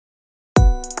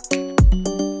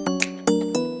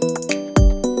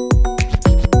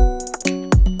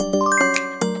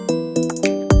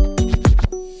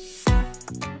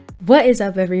What is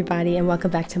up, everybody, and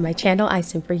welcome back to my channel. I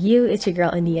Sim for You. It's your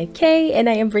girl Aniak, and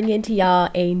I am bringing to y'all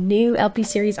a new LP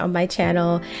series on my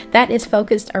channel that is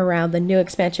focused around the new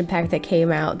expansion pack that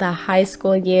came out, the high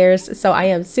school years. So I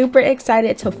am super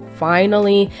excited to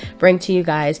finally bring to you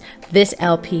guys this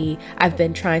LP. I've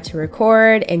been trying to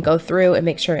record and go through and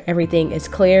make sure everything is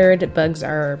cleared, bugs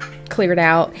are cleared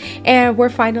out, and we're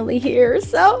finally here.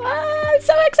 So I'm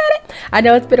so excited. I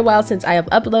know it's been a while since I have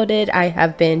uploaded. I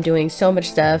have been doing so much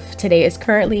stuff. Today is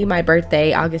currently my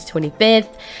birthday, August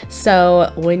 25th.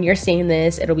 So when you're seeing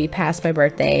this, it'll be past my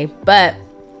birthday, but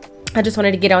I just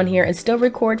wanted to get on here and still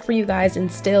record for you guys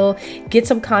and still get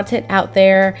some content out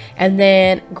there. And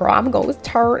then, girl, I'm going to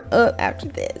turn up after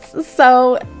this.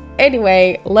 So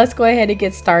anyway, let's go ahead and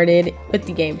get started with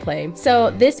the gameplay.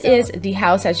 So this is the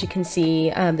house, as you can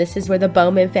see. This is where the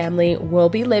Bowman family will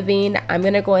be living. I'm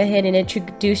gonna go ahead and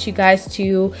introduce you guys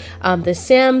to the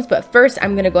Sims, but first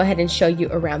I'm gonna go ahead and show you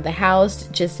around the house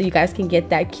just so you guys can get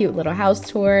that cute little house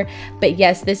tour. But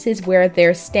yes, this is where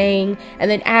they're staying,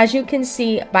 and then as you can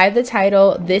see by the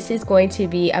title, this is going to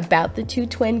be about the two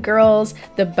twin girls,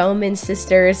 the Bowman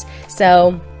sisters.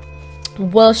 So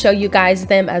we'll show you guys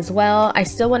them as well. I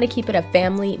still want to keep it a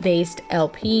family-based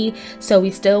LP, so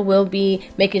we still will be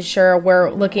making sure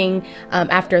we're looking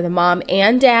after the mom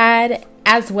and dad,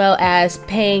 as well as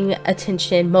paying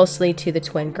attention mostly to the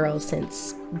twin girls,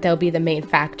 since they'll be the main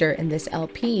factor in this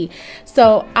LP.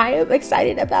 So I am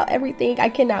excited about everything. I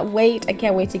cannot wait. I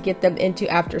can't wait to get them into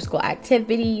after school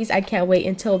activities. I can't wait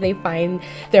until they find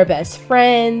their best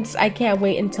friends. I can't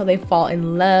wait until they fall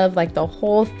in love. Like, the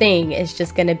whole thing is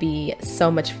just gonna be so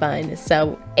much fun.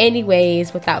 So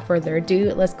anyways, without further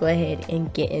ado, let's go ahead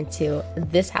and get into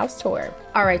this house tour.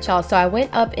 All right, y'all, so I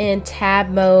went up in tab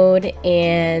mode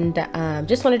and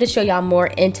just wanted to show y'all more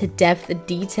into depth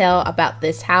detail about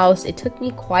this house. It took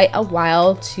me quite a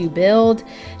while to build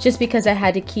just because I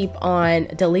had to keep on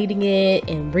deleting it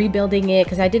and rebuilding it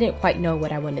because I didn't quite know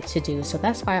what I wanted to do. So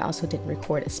that's why I also didn't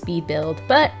record a speed build,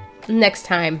 but next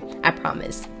time I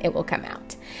promise it will come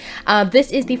out.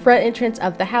 This is the front entrance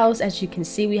of the house. As you can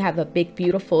see, we have a big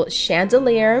beautiful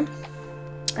chandelier,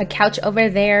 a couch over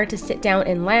there to sit down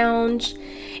and lounge,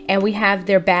 and we have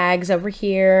their bags over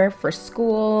here for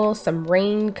school, some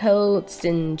raincoats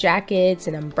and jackets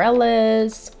and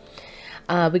umbrellas.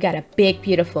 We got a big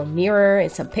beautiful mirror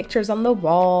and some pictures on the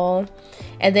wall,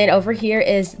 and then over here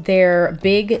is their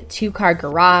big 2-car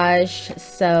garage.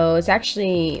 So it's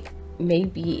actually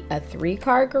maybe a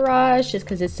 3-car garage just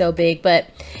because it's so big, but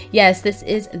yes, this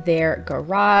is their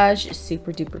garage.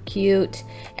 Super duper cute.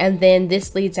 And then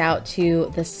this leads out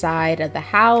to the side of the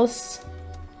house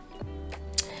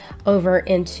over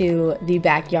into the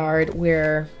backyard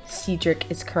where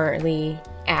Cedric is currently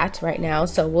at right now.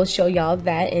 So we'll show y'all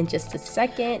that in just a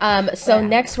second. So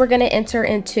next we're gonna enter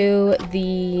into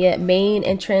the main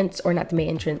entrance, or not the main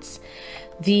entrance,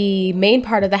 the main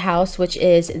part of the house, which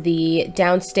is the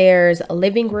downstairs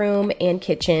living room and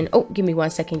kitchen. Oh, give me 1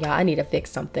 second, y'all. I need to fix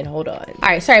something. Hold on. All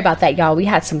right, sorry about that, y'all. We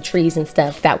had some trees and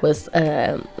stuff that was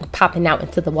popping out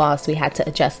into the wall, so we had to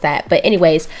adjust that. But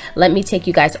anyways, let me take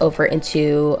you guys over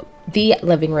into the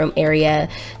living room area.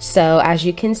 So as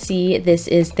you can see, this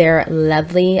is their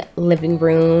lovely living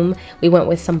room. We went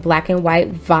with some black and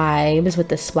white vibes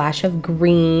with a splash of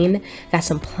green. Got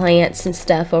some plants and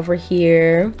stuff over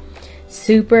here.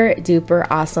 Super duper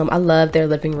awesome. I love their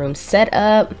living room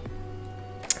setup.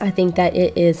 I think that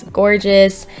it is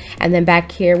gorgeous. And then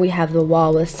back here we have the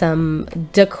wall with some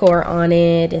decor on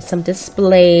it and some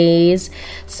displays,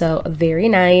 so very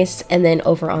nice. And then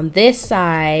over on this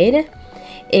side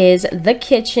is the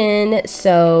kitchen.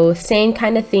 So same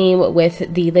kind of theme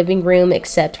with the living room,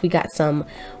 except we got some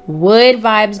wood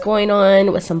vibes going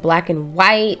on with some black and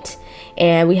white.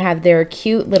 And we have their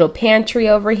cute little pantry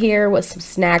over here with some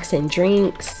snacks and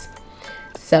drinks.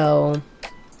 So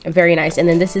very nice. And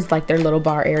then this is like their little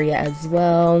bar area as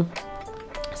well.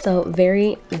 So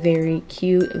very, very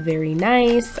cute, very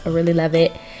nice. I really love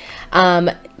it.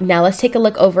 Now let's take a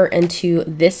look over into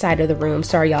this side of the room.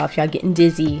 Sorry, y'all, if y'all getting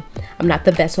dizzy. I'm not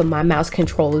the best with my mouse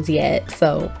controls yet,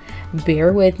 so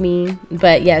bear with me.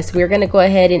 But yes, we're gonna go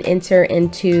ahead and enter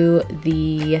into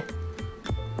the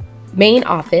main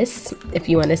office, if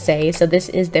you want to say. So this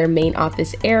is their main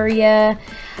office area.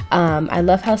 I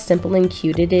love how simple and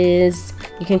cute it is.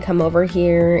 You can come over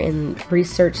here and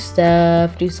research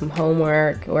stuff, do some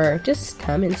homework, or just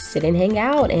come and sit and hang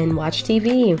out and watch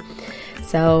TV.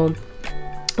 So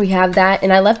we have that,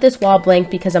 and I left this wall blank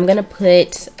because I'm gonna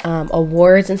put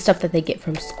awards and stuff that they get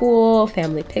from school,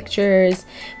 family pictures,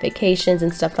 vacations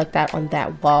and stuff like that on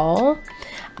that wall.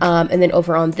 And then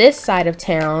over on this side of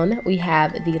town, we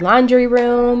have the laundry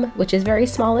room, which is very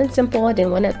small and simple. I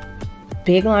didn't want a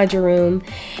big laundry room.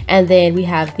 And then we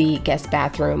have the guest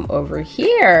bathroom over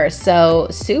here. So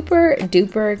super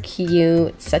duper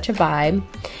cute, such a vibe.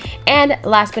 And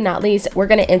last but not least, we're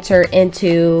going to enter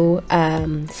into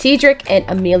Cedric and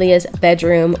Amelia's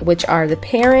bedroom, which are the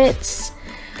parents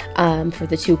for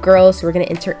the two girls. So we're going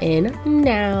to enter in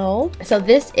now. So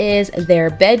this is their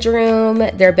bedroom.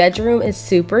 Their bedroom is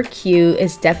super cute.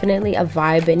 It's definitely a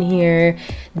vibe in here.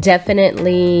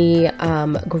 Definitely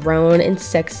grown and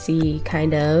sexy,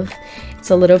 kind of. It's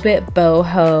a little bit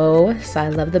boho, so I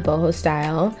love the boho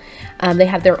style. They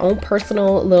have their own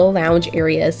personal little lounge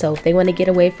area, so if they want to get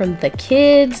away from the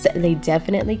kids, they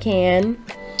definitely can.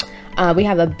 We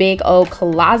have a big old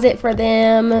closet for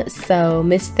them, so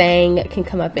Miss Thang can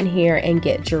come up in here and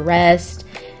get dressed.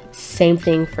 Same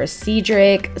thing for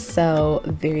Cedric, so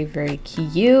very, very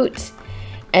cute.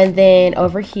 And then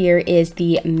over here is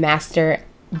the master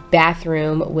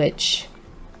bathroom, which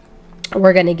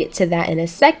we're gonna get to that in a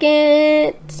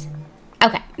second.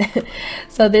 Okay,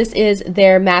 so this is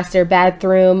their master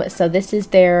bathroom. So this is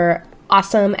their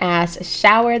awesome ass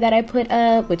shower that I put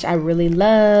up, which I really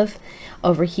love.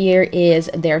 Over here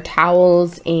is their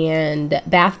towels and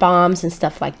bath bombs and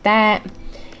stuff like that.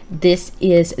 This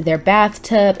is their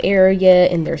bathtub area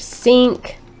and their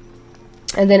sink.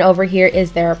 And then over here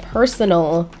is their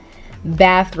personal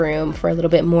bathroom for a little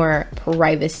bit more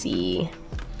privacy.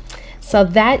 So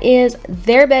that is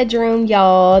their bedroom,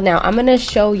 y'all. Now I'm gonna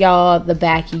show y'all the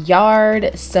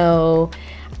backyard. So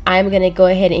I'm gonna go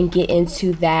ahead and get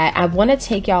into that. I want to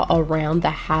take y'all around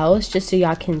the house just so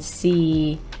y'all can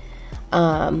see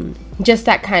just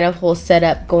that kind of whole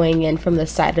setup going in from the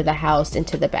side of the house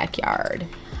into the backyard.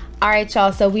 All right,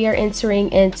 y'all, so we are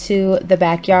entering into the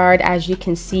backyard. As you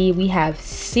can see, we have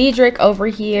Cedric over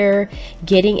here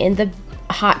getting in the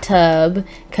hot tub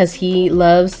because he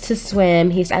loves to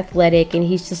swim. He's athletic and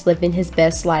he's just living his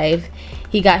best life.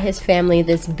 He got his family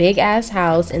this big ass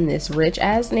house in this rich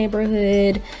ass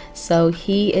neighborhood, so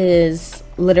he is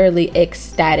literally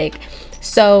ecstatic.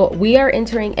 So we are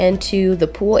entering into the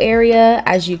pool area.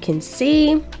 As you can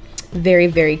see, very,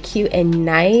 very cute and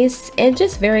nice and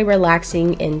just very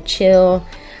relaxing and chill.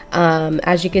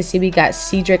 As you can see, we got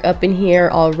Cedric up in here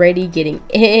already getting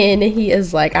in. He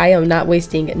is like, I am not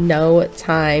wasting no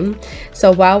time.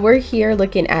 So while we're here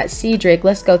looking at Cedric,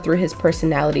 let's go through his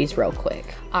personalities real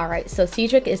quick. All right, so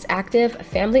Cedric is active,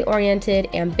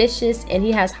 family-oriented, ambitious, and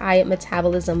he has high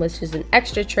metabolism, which is an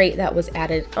extra trait that was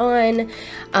added on.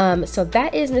 So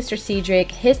that is Mr. Cedric.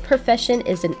 His profession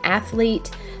is an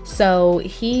athlete, so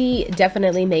he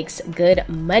definitely makes good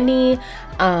money,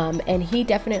 and he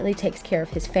definitely takes care of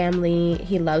his family.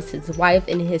 He loves his wife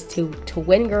and his two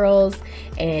twin girls,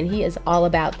 and he is all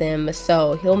about them.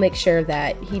 So he'll make sure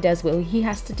that he does what he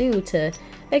has to do to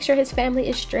make sure his family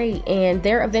is straight, and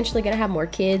they're eventually gonna have more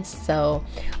kids, so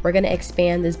we're gonna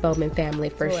expand this Bowman family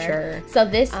for sure. So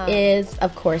this is,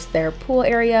 of course, their pool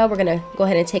area. We're gonna go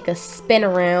ahead and take a spin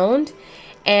around,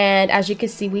 and as you can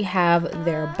see, we have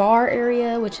their bar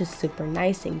area, which is super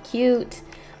nice and cute.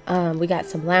 We got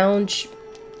some lounge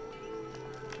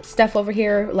stuff over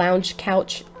here, lounge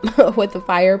couch with a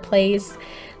fireplace,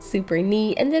 super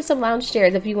neat, and then some lounge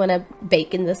chairs if you want to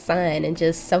bake in the sun and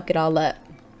just soak it all up.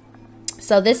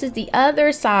 So this is the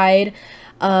other side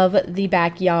of the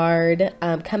backyard,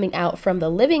 coming out from the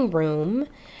living room.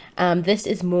 This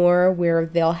is more where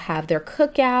they'll have their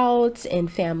cookouts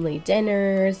and family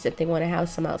dinners. If they want to have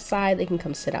some outside, they can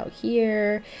come sit out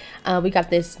here. We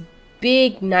got this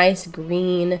big, nice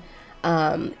green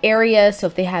area, so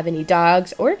if they have any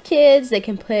dogs or kids, they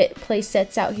can put play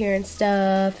sets out here and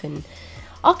stuff and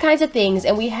all kinds of things.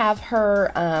 And we have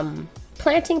her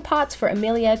planting pots for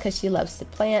Amelia because she loves to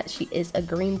plant. She is a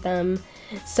green thumb.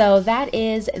 So that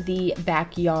is the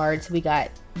backyard. So we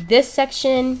got this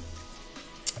section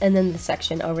and then the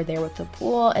section over there with the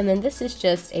pool, and then this is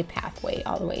just a pathway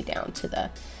all the way down to the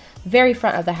very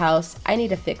front of the house. I need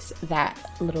to fix that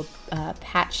little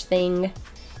patch thing.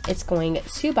 It's going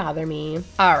to bother me.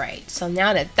 All right, so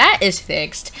now that that is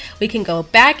fixed, we can go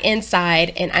back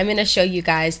inside, and I'm gonna show you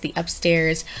guys the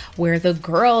upstairs where the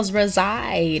girls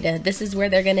reside. This is where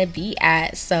they're gonna be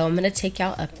at, so I'm gonna take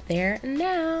y'all up there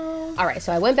now. All right,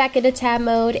 so I went back into tab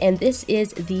mode, and this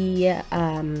is the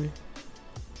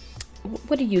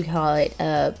what do you call it?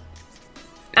 I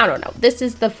don't know. This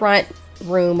is the front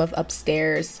room of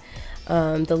upstairs,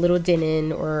 the little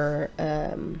den or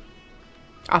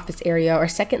office area or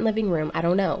second living room. I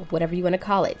don't know, whatever you want to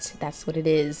call it. That's what it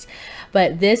is.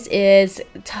 But this is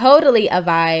totally a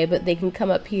vibe. They can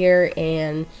come up here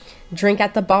and drink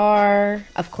at the bar.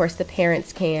 Of course, the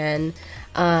parents can.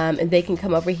 And they can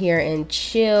come over here and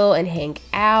chill and hang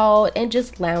out and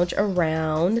just lounge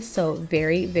around. So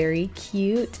very, very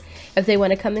cute. If they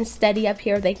want to come and study up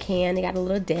here, they can. They got a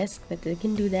little desk that they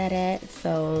can do that at.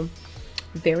 So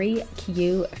very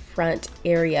cute front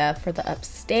area for the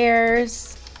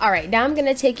upstairs. All right, now I'm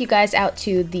gonna take you guys out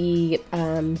to the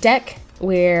deck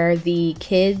where the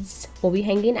kids will be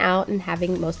hanging out and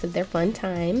having most of their fun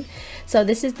time. So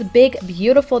this is the big,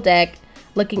 beautiful deck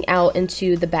looking out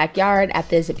into the backyard at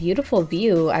this beautiful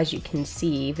view, as you can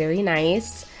see. Very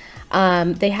nice.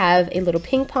 They have a little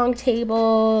ping pong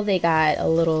table. They got a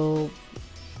little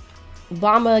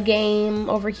llama game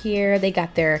over here. They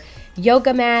got their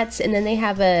yoga mats, and then they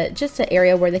have just an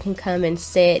area where they can come and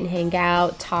sit and hang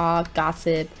out, talk,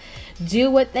 gossip,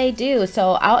 do what they do.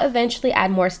 So I'll eventually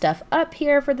add more stuff up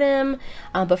here for them,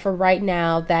 but for right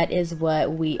now, that is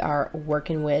what we are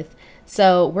working with.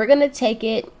 So we're gonna take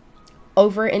it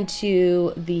over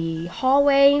into the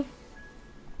hallway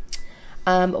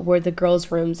where the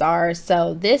girls' rooms are.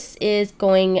 So this is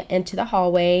going into the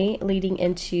hallway leading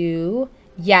into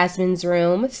Yasmin's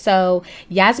room. So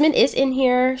Yasmin is in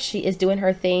here. She is doing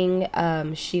her thing.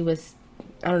 She was,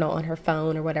 I don't know, on her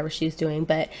phone or whatever she's doing,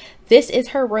 but this is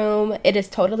her room. It is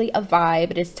totally a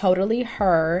vibe. It is totally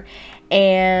her,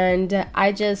 and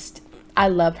I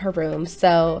love her room.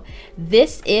 So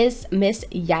this is Miss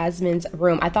Yasmin's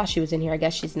room. I thought she was in here. I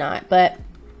guess she's not, but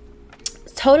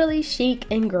totally chic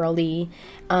and girly.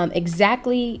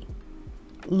 Exactly,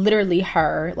 literally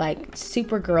her, like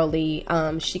super girly.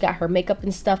 She got her makeup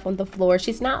and stuff on the floor.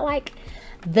 She's not like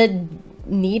the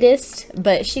neatest,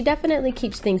 but she definitely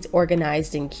keeps things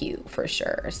organized and cute for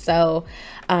sure. So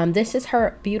this is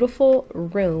her beautiful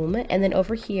room, and then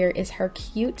over here is her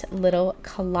cute little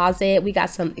closet. We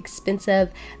got some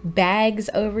expensive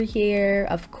bags over here,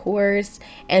 of course,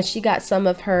 and she got some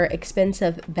of her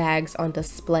expensive bags on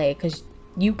display because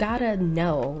you gotta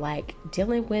know, like,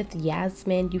 dealing with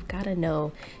Yasmin, you've gotta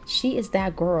know she is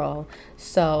that girl.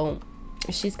 So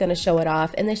she's gonna show it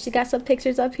off, and then she got some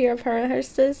pictures up here of her and her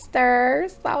sister.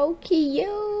 So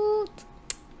cute,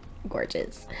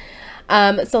 gorgeous.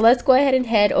 So let's go ahead and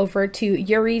head over to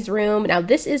Yuri's room. Now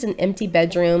this is an empty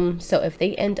bedroom, so if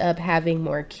they end up having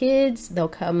more kids, they'll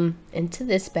come into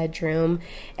this bedroom,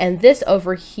 and this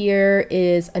over here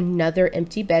is another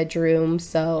empty bedroom.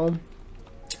 So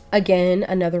again,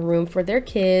 another room for their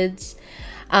kids.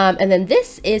 And then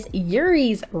this is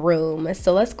Yuri's room.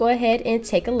 So let's go ahead and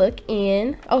take a look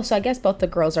in. Oh, so I guess both the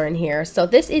girls are in here. So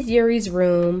this is Yuri's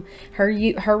room.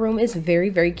 Her room is very,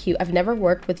 very cute. I've never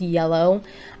worked with yellow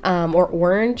or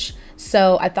orange,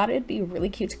 so I thought it'd be really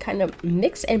cute to kind of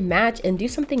mix and match and do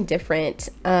something different.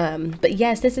 But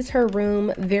yes, this is her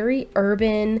room. Very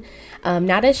urban,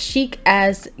 not as chic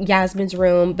as Yasmin's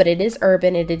room, but it is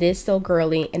urban, and it is still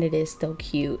girly, and it is still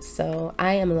cute. So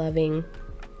I am loving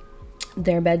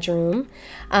their bedroom.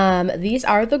 These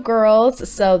are the girls.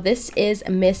 So this is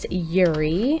Miss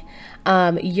Yuri.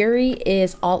 Yuri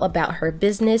is all about her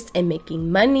business and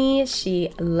making money. She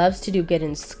loves to do good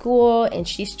in school, and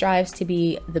she strives to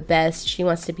be the best. She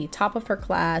wants to be top of her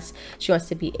class. She wants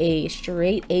to be a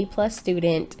straight A+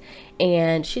 student,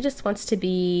 and she just wants to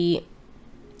be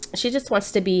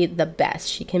the best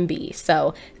she can be.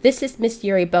 So this is Miss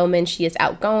Yuri Bowman. She is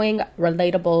outgoing,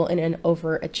 relatable, and an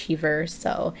overachiever.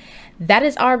 So that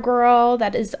is our girl.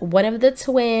 That is one of the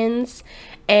twins.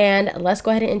 And let's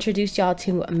go ahead and introduce y'all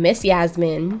to Miss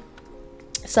Yasmin.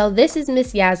 So this is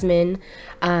Miss Yasmin.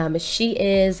 She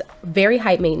is very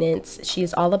high maintenance. She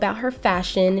is all about her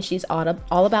fashion. She's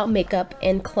all about makeup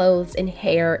and clothes and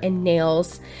hair and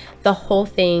nails, the whole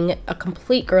thing. A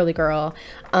complete girly girl.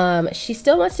 She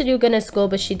still wants to do good in school,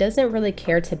 but she doesn't really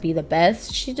care to be the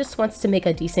best. She just wants to make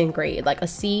a decent grade. Like a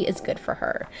C is good for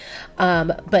her.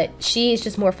 But she is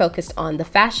just more focused on the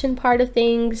fashion part of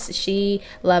things. She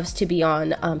loves to be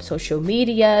on social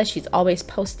media. She's always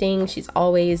posting. She's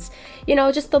always, you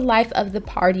know, just the life of the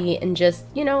party, and just,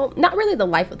 you know, not really the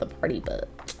life of the party, but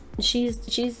she's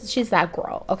that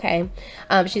girl. Okay.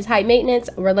 She's high maintenance,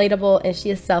 relatable, and she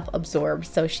is self-absorbed.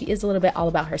 So she is a little bit all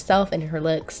about herself and her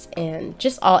looks, and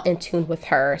just all in tune with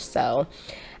her. So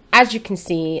as you can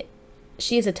see,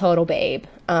 she is a total babe.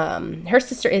 Her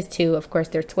sister is too. Of course,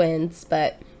 they're twins,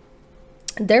 but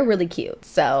they're really cute.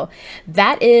 So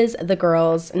that is the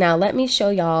girls. Now let me show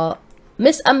y'all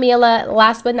Miss Amelia,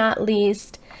 last but not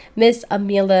least. Miss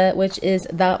Amelia, which is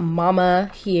the mama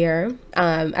here.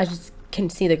 As can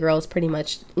see the girls pretty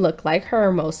much look like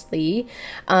her mostly.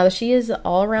 She is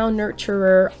all around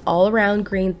nurturer, all around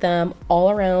green thumb,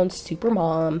 all around super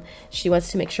mom. She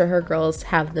wants to make sure her girls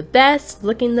have the best,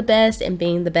 looking the best and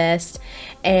being the best.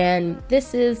 And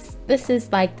this is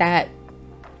like that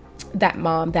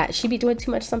mom that she be doing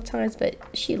too much sometimes, but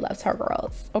she loves her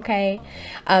girls. Okay.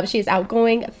 She is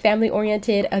outgoing, family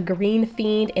oriented, a green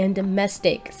fiend, and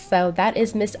domestic. So that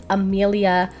is Miss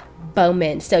Amelia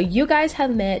Bowman. So you guys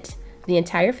have met the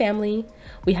entire family.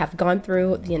 We have gone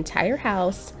through the entire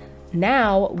house.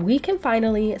 Now we can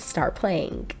finally start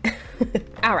playing.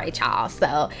 All right, y'all.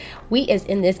 So we is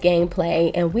in this gameplay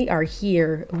and we are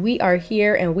here. We are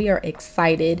here and we are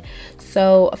excited.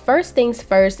 So first things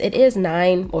first, it is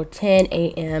 9 or 10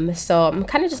 a.m. So I'm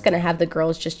kind of just going to have the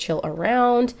girls just chill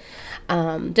around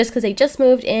just because they just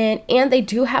moved in and they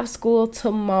do have school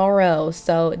tomorrow.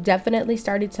 So definitely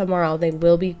starting tomorrow, they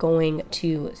will be going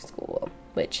to school,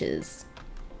 which is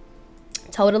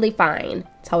totally fine.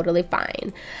 Totally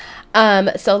fine.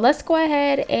 So let's go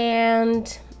ahead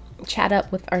and chat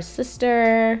up with our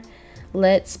sister.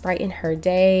 Let's brighten her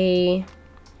day.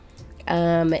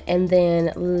 And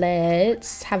then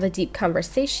let's have a deep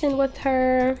conversation with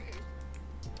her.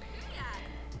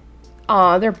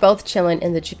 Aw, they're both chilling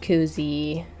in the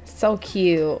jacuzzi. So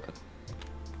cute.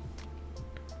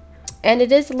 And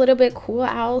it is a little bit cool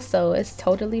out, so it's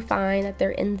totally fine that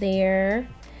they're in there.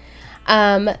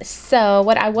 So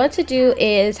what I want to do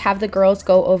is have the girls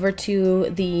go over to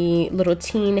the little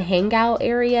teen hangout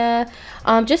area,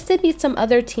 just to meet some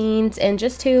other teens and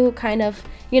just to kind of,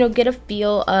 you know, get a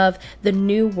feel of the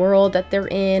new world that they're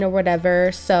in or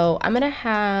whatever. So I'm gonna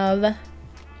have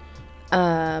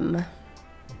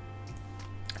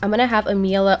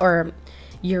Amelia or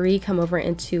Yuri come over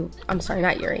into, I'm sorry,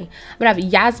 not Yuri. I'm gonna have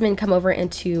Yasmin come over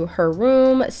into her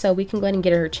room so we can go ahead and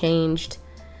get her changed,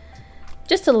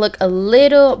 just to look a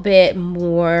little bit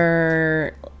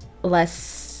more,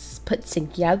 less put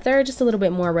together, just a little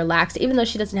bit more relaxed, even though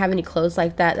she doesn't have any clothes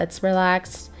like that that's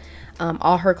relaxed.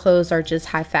 All her clothes are just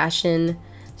high fashion.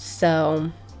 So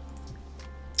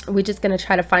we're just gonna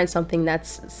try to find something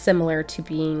that's similar to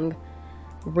being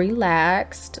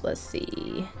relaxed. Let's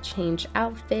see, change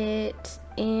outfit,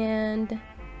 and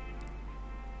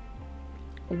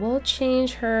we'll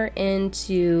change her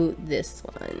into this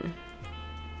one.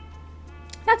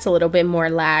 That's a little bit more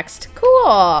laxed.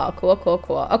 Cool, cool, cool,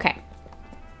 cool. Okay.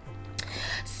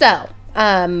 So,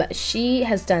 she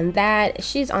has done that.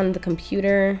 She's on the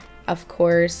computer, of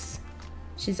course.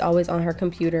 She's always on her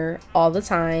computer all the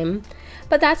time.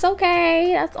 But that's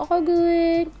okay. That's all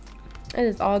good. It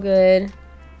is all good.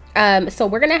 So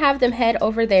we're gonna have them head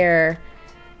over there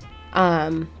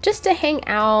just to hang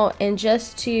out and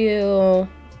just to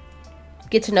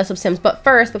get to know some Sims. But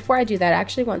first, before I do that, I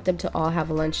actually want them to all have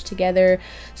lunch together.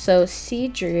 So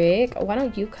Cedric, why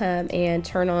don't you come and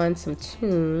turn on some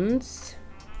tunes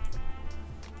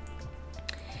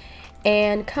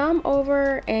and come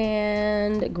over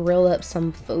and grill up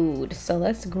some food. So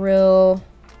let's grill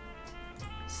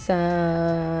some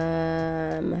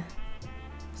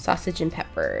sausage and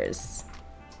peppers.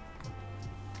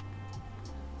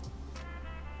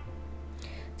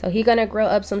 So he's gonna grill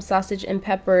up some sausage and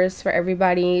peppers for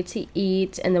everybody to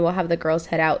eat, and then we'll have the girls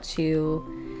head out to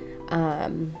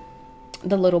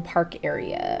the little park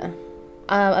area.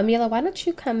 Amelia, why don't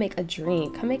you come make a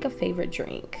drink? Come make a favorite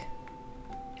drink.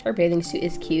 Her bathing suit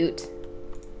is cute.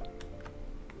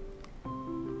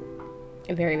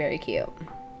 Very, very cute.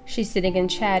 She's sitting and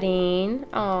chatting.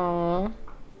 Aww.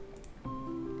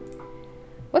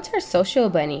 What's her social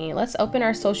bunny? Let's open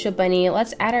our social bunny.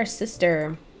 Let's add our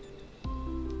sister.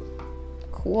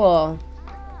 Cool.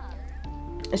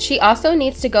 She also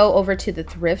needs to go over to the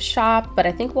thrift shop, but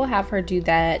I think we'll have her do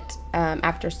that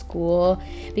after school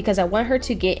because I want her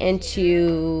to get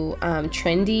into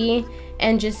trendy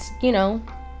and just, you know,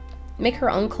 make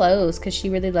her own clothes because she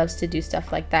really loves to do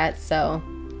stuff like that. So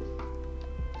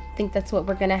I think that's what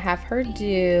we're gonna have her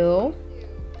do.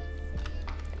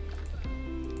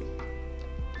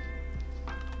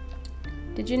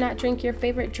 Did you not drink your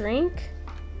favorite drink?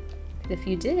 If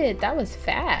you did, that was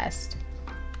fast.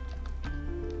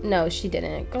 No, she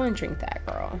didn't. Go and drink that,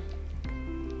 girl.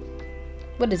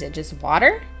 What is it, just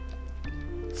water?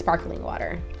 Sparkling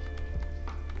water.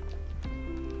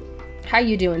 How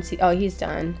you doing, oh, he's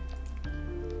done.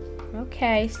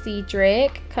 Okay,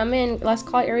 Cedric, come in. Let's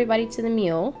call everybody to the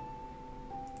meal.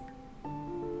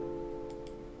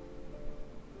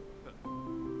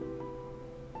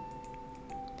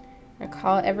 I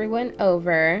call everyone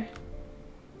over.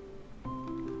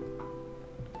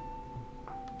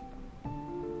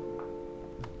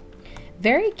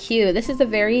 Very cute. This is a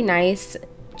very nice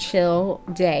chill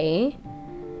day.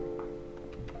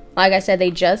 Like I said,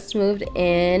 they just moved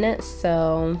in,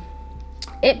 so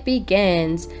it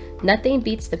begins. Nothing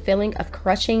beats the feeling of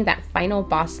crushing that final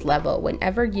boss level.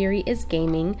 Whenever Yuri is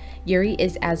gaming, Yuri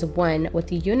is as one with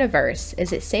the universe.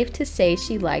 Is it safe to say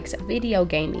she likes video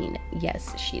gaming?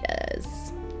 Yes, she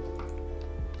does.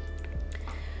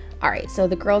 All right, so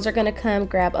the girls are gonna come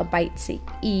grab a bite to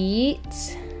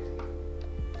eat.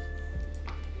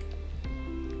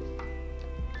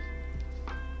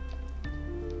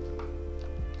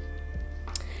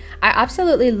 I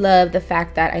absolutely love the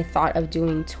fact that I thought of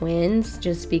doing twins,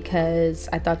 just because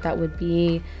I thought that would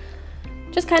be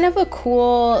just kind of a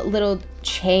cool little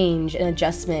change and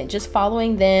adjustment, just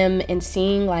following them and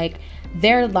seeing like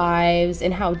their lives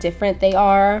and how different they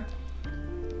are,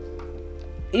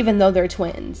 even though they're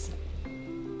twins.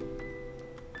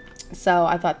 So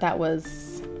I thought that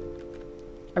was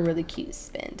a really cute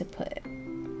spin to put.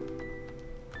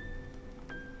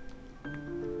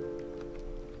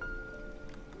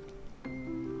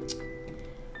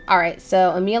 All right,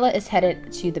 so Amelia is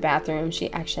headed to the bathroom. She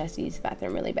actually has to use the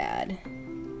bathroom really bad.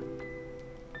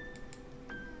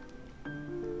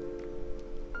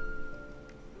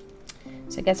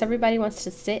 So I guess everybody wants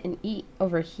to sit and eat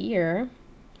over here,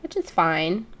 which is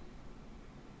fine.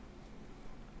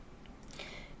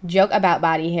 Joke about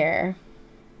body hair.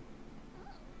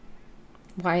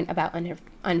 Whine about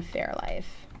unfair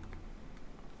life.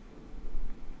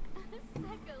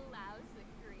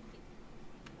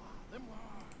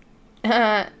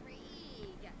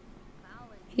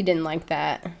 He didn't like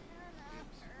that.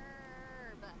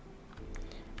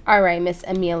 All right, Miss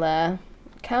Amelia,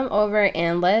 come over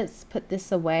and let's put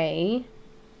this away.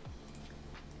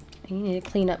 You need to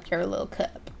clean up your little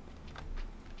cup.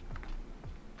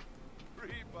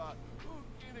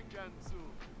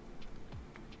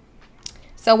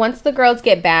 So once the girls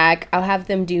get back, I'll have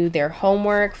them do their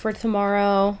homework for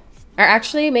tomorrow. Or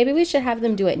actually, maybe we should have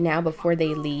them do it now before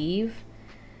they leave.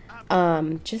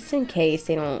 Just in case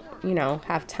they don't, you know,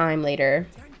 have time later.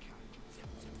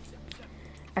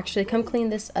 Actually, come clean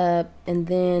this up and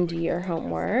then do your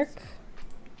homework.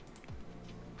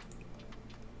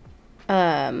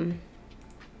 Turn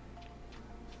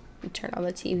on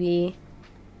the TV.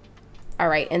 All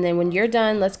right, and then when you're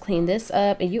done, let's clean this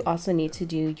up, and you also need to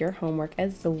do your homework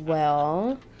as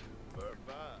well.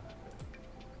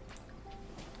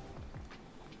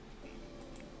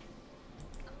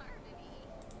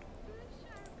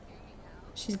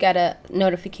 She's got a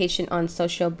notification on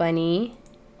Social Bunny.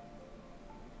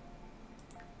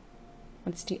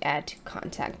 Let's do add to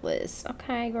contact list.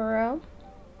 Okay, girl.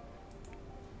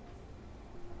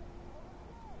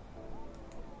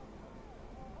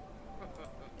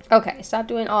 Okay, stop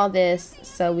doing all this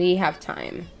so we have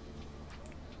time.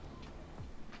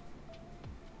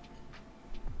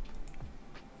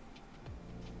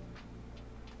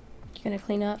 You gonna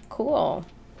clean up? Cool.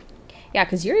 Yeah,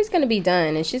 because Yuri's going to be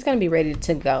done and she's going to be ready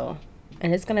to go.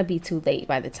 And it's going to be too late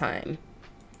by the time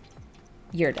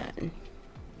you're done.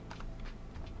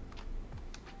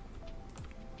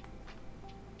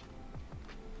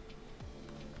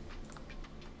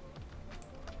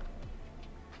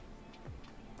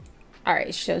 All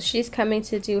right, so she's coming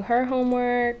to do her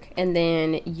homework. And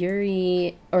then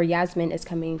Yuri or Yasmin is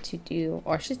coming to do,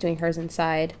 or she's doing hers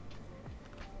inside.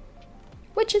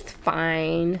 Which is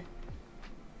fine.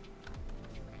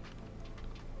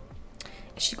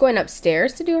 Is she going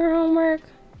upstairs to do her homework?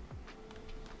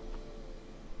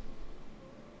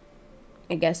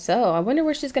 I guess so. I wonder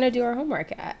where she's going to do her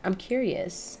homework at. I'm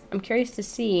curious. I'm curious to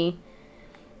see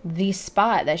the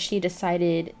spot that she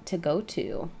decided to go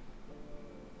to.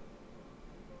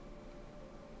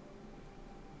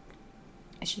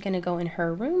 Is she going to go in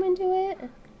her room and do it?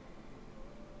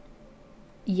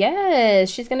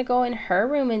 Yes, she's going to go in her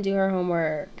room and do her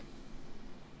homework.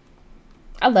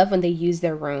 I love when they use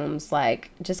their rooms,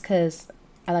 like, just because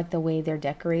I like the way they're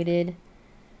decorated.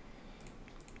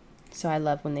 So I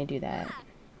love when they do that.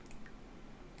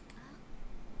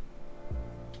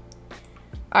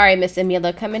 All right, Miss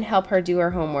Amelia, come and help her do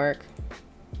her homework.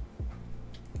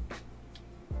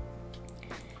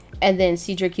 And then,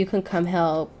 Cedric, you can come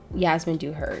help Yasmin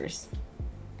do hers.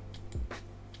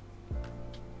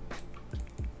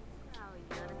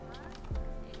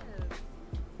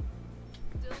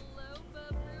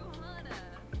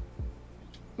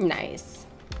 Nice.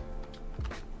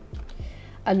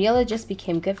 Amelia just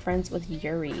became good friends with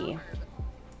Yuri.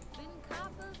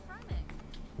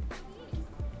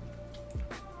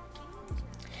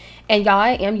 And y'all,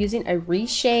 I am using a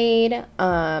reshade.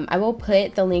 I will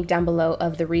put the link down below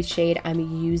of the reshade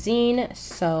I'm using.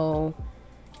 So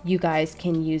you guys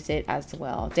can use it as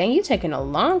well. Dang, you taking a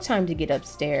long time to get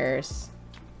upstairs.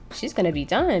 She's gonna be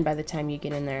done by the time you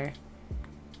get in there.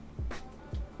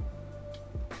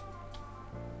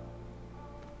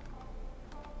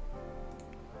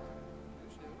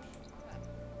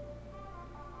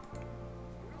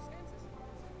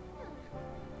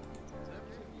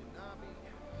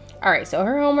 All right, so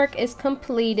her homework is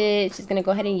completed. She's gonna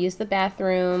go ahead and use the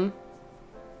bathroom.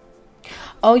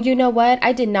 Oh, you know what?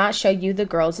 I did not show you the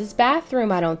girls'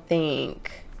 bathroom, I don't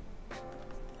think.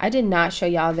 I did not show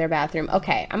y'all their bathroom.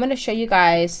 Okay, I'm gonna show you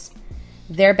guys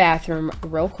their bathroom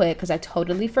real quick because I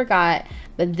totally forgot.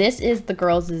 But this is the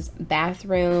girls'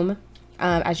 bathroom.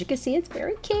 As you can see, it's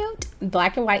very cute.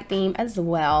 Black and white theme as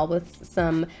well with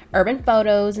some urban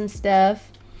photos and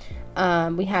stuff.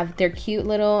 We have their cute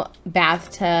little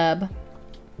bathtub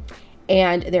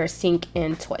and their sink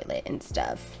and toilet and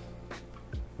stuff.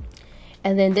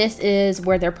 And then this is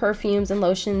where their perfumes and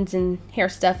lotions and hair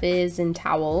stuff is and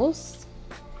towels.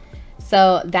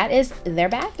 So that is their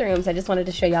bathrooms. I just wanted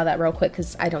to show y'all that real quick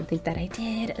because I don't think that I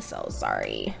did. So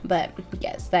sorry. But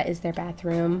yes, that is their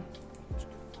bathroom.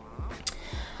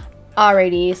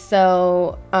 Alrighty,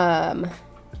 so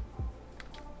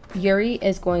Yuri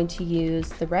is going to use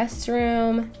the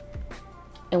restroom.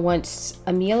 And once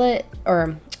Amelia,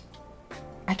 or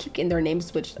I keep getting their names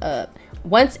switched up.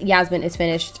 Once Yasmin is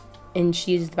finished and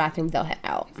she uses the bathroom, they'll head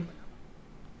out.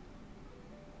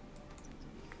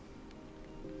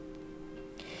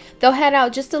 They'll head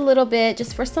out just a little bit,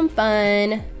 just for some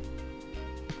fun.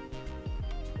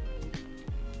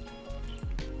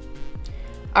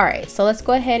 All right, so let's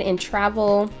go ahead and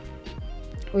travel.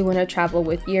 We want to travel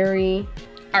with Yuri.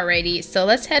 Alrighty, so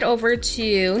let's head over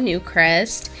to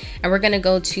Newcrest, and we're gonna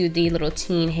go to the little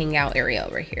teen hangout area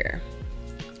over here.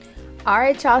 All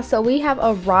right, y'all, so we have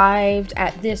arrived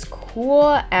at this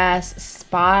cool ass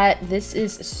spot. This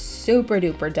is super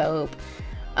duper dope.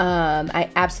 I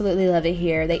absolutely love it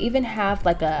here. They even have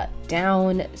like a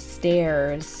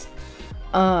downstairs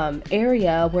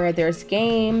area where there's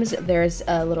games, there's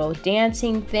a little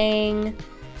dancing thing,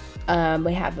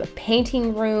 we have a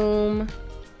painting room,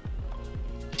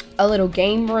 a little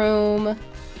game room,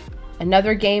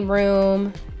 another game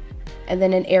room, and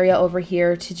then an area over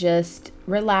here to just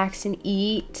relax and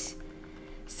eat.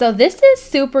 So this is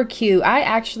super cute. I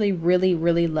actually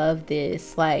really love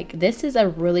this. Like, this is a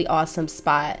really awesome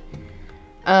spot.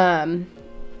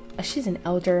 She's an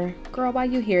elder. Girl, why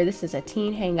you here? This is a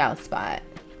teen hangout spot.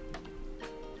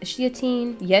 Is she a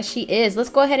teen? Yes, she is. Let's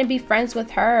go ahead and be friends with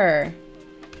her.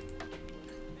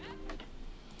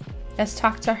 Let's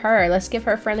talk to her. Let's give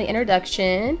her a friendly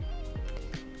introduction.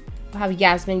 We'll have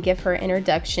Yasmin give her an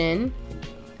introduction.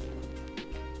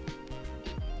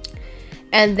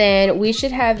 And then we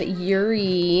should have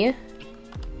Yuri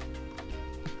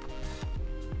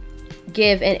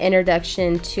give an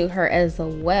introduction to her as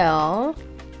well.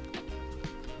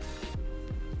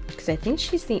 Because I think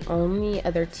she's the only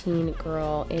other teen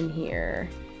girl in here.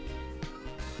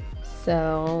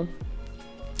 So,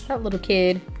 that little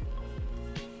kid.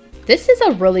 This is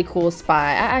a really cool spot.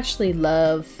 I actually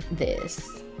love this.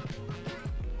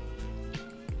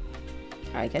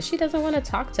 I guess she doesn't want to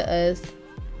talk to us.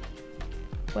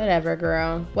 Whatever,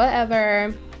 girl.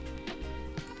 Whatever.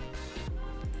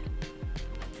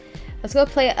 Let's go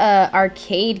play a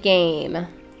arcade game.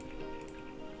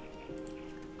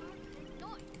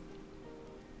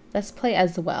 Let's play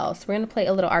as well. So we're going to play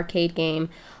a little arcade game.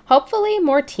 Hopefully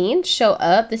more teens show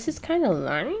up. This is kind of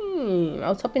lame. I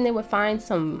was hoping they would find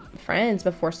some friends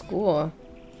before school.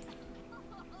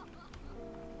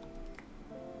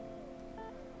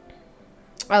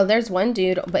 Oh, there's one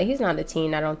dude, but he's not a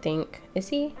teen, I don't think. Is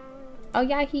he? Oh,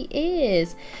 yeah, he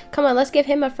is. Come on, let's give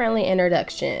him a friendly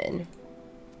introduction.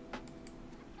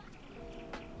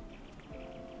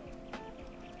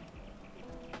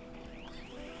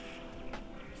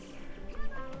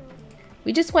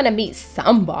 We just want to meet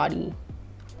somebody.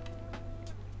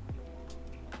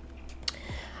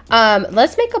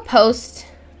 Let's make a post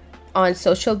on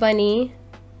Social Bunny.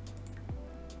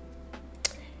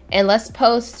 And let's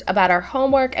post about our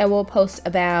homework, and we'll post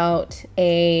about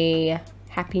a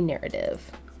happy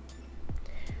narrative.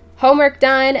 Homework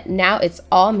done. Now it's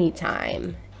all me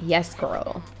time. Yes,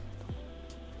 girl.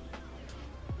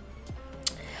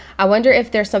 I wonder if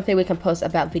there's something we can post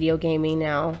about video gaming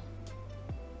now.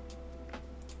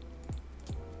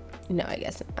 No, I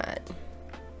guess not.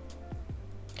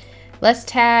 Let's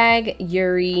tag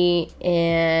Yuri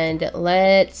and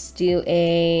let's do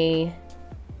a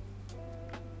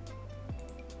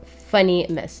funny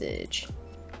message.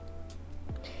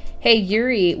 Hey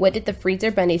Yuri, what did the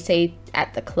freezer bunny say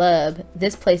at the club?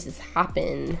 This place is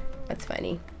hopping. That's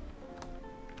funny.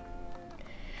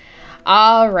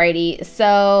 Alrighty,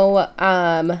 so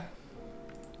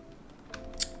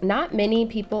not many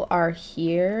people are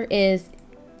here. Is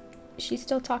she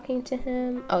still talking to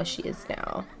him? Oh, she is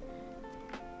now.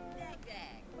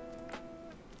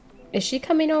 Is she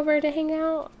coming over to hang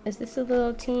out? Is this a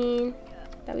little teen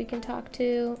that we can talk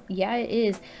to? Yeah, it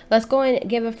is. Let's go and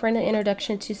give a friend an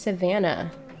introduction to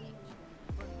Savannah.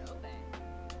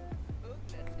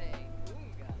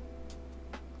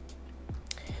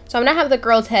 So I'm gonna have the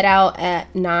girls head out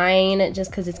at 9 just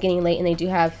because it's getting late and they do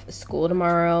have school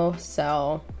tomorrow.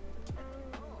 So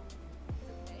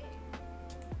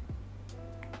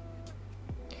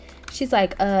she's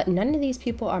like, none of these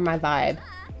people are my vibe.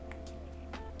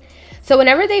 So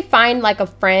whenever they find like a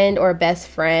friend or a best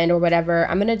friend or whatever,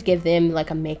 I'm gonna give them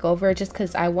like a makeover just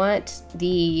because I want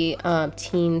the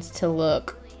teens to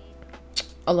look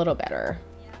a little better.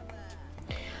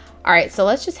 All right, so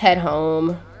let's just head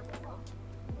home.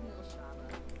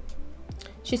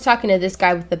 She's talking to this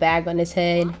guy with the bag on his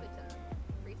head.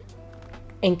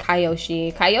 And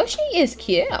Kayoshi. Kayoshi is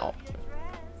cute.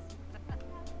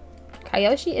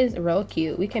 Kayoshi is real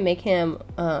cute. We can make him,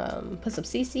 put some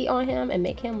CC on him and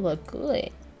make him look good.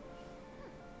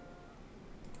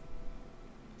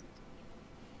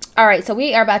 Alright, so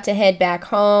we are about to head back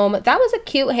home. That was a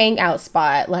cute hangout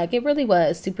spot. Like, it really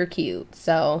was super cute.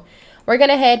 So we're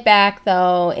gonna head back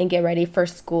though and get ready for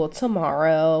school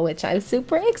tomorrow, which I'm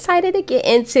super excited to get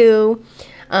into.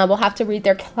 We'll have to read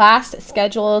their class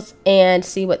schedules and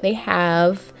see what they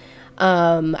have.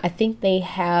 I think they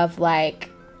have like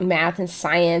math and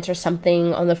science or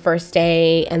something on the first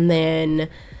day, and then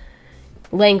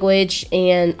language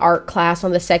and art class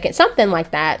on the second, something like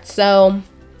that. So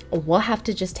we'll have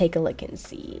to just take a look and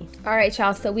see. All right,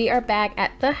 y'all, so we are back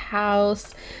at the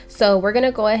house. So we're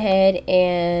gonna go ahead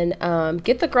and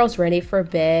get the girls ready for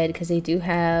bed because they do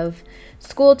have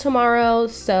school tomorrow.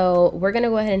 So we're gonna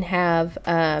go ahead and have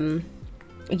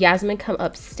Yasmin come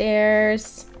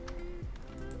upstairs.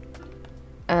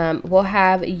 We'll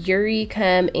have Yuri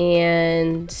come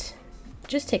and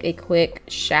just take a quick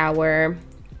shower,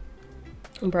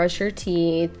 brush your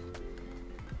teeth,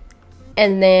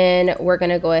 and then we're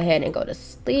gonna go ahead and go to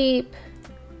sleep.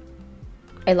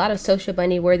 A lot of Social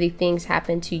Bunny worthy things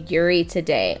happened to Yuri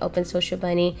today. Open Social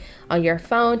Bunny on your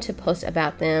phone to post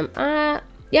about them.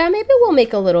 Yeah, maybe we'll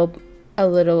make a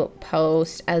little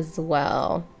post as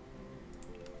well.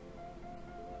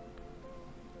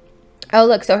 Oh,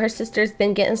 look, so her sister's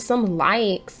been getting some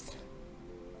likes.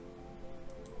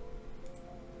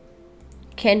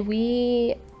 Can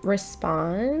we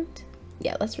respond?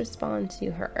 Yeah, let's respond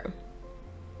to her.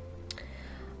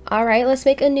 All right, let's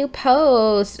make a new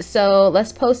post. So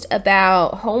let's post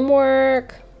about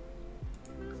homework.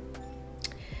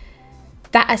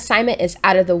 That assignment is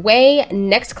out of the way.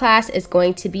 Next class is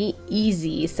going to be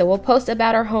easy. So we'll post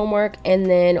about our homework, and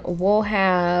then we'll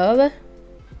have,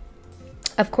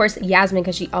 of course, Yasmin,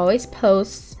 because she always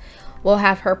posts. We'll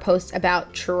have her post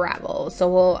about travel. So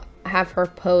we'll have her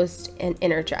post an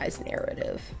energized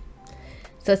narrative.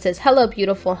 So it says, hello,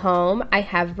 beautiful home. I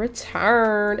have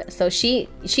returned. So she,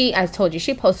 I told you,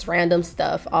 she posts random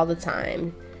stuff all the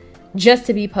time. Just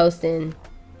to be posting.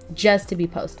 Just to be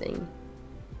posting.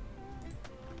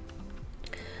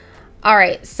 All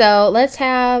right, so let's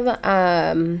have,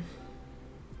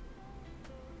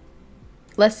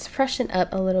 let's freshen up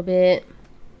a little bit.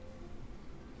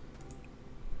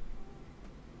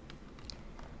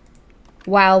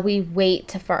 While we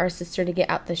wait for our sister to get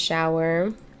out the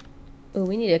shower. Ooh,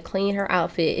 we need to clean her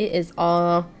outfit. It is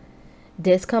all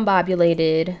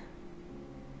discombobulated.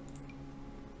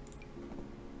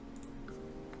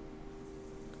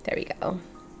 There we go.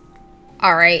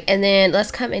 All right, and then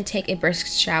let's come and take a brisk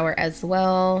shower as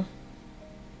well.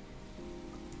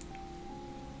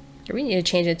 We need to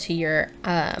change it to your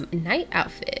night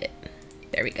outfit.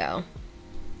 There we go.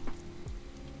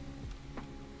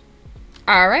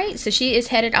 All right, so she is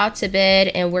headed out to bed,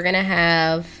 and we're gonna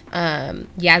have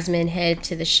Yasmin head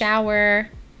to the shower.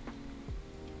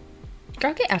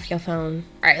 Girl, get off your phone.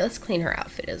 All right, let's clean her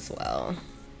outfit as well.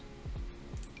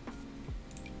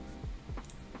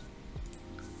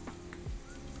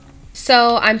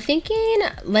 So I'm thinking,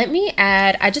 let me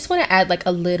add, I just want to add like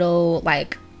a little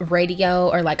like radio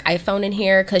or like iPhone in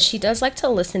here, because she does like to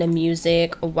listen to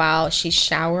music while she's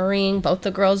showering. Both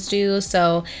the girls do.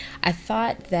 So I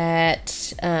thought that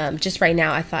just right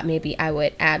now, I thought maybe I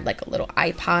would add like a little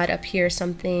iPod up here,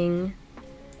 something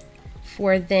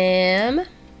for them.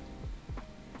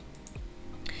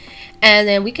 And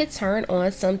then we could turn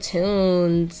on some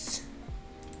tunes.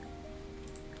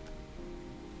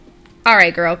 All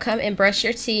right, girl, come and brush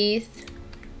your teeth.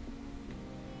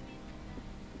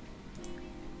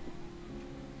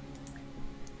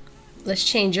 let's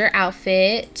change your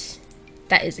outfit.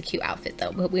 That is a cute outfit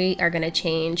though, but we are gonna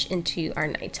change into our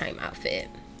nighttime outfit.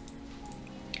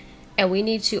 And we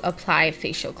need to apply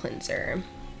facial cleanser.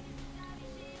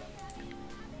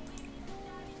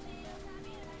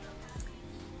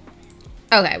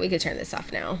 Okay, we could turn this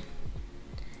off now.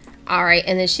 All right,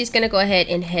 and then she's gonna go ahead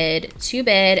and head to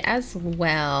bed as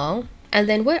well. And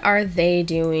then what are they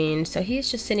doing? So he's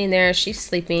just sitting there, she's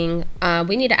sleeping.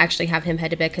 We need to actually have him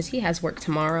head to bed because he has work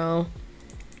tomorrow.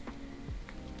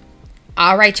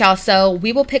 All right, y'all, so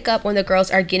we will pick up when the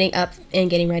girls are getting up and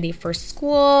getting ready for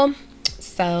school.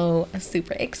 So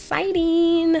super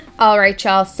exciting. All right,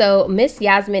 y'all, so Miss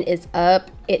Yasmin is up.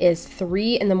 It is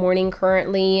 3 in the morning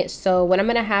currently. So what I'm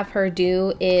gonna have her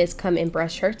do is come and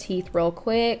brush her teeth real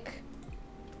quick.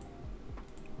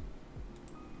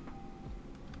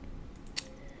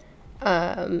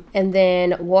 And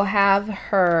then we'll have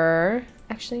her,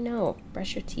 actually no,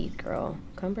 brush your teeth, girl.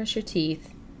 Come brush your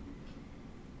teeth.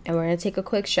 And we're gonna take a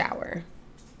quick shower.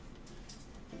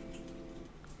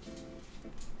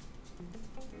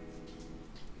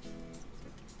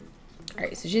 All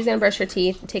right, so she's gonna brush her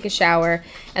teeth, take a shower,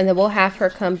 and then we'll have her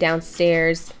come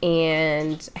downstairs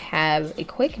and have a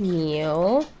quick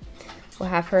meal. We'll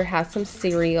have her have some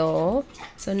cereal.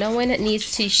 So no one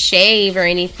needs to shave or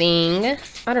anything.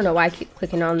 I don't know why I keep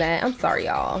clicking on that. I'm sorry,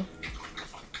 y'all.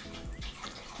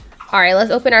 All right, let's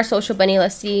open our social bunny.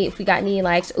 Let's see if we got any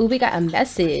likes. Ooh, we got a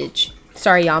message.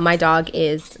 Sorry, y'all, my dog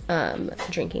is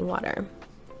drinking water.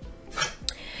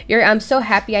 I'm so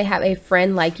happy I have a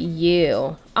friend like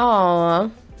you.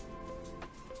 Aww.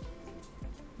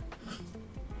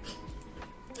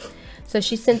 So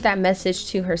she sent that message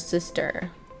to her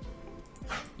sister.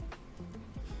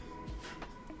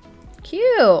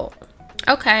 Cute.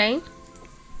 Okay.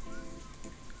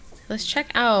 Let's check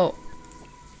out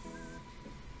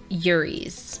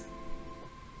Yuri's.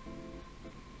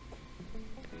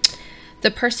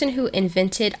 The person who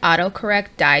invented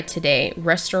autocorrect died today.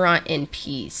 Restaurant in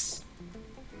peace.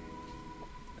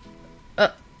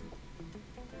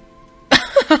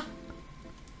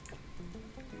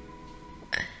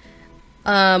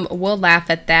 We'll laugh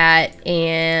at that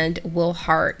and we'll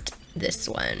heart this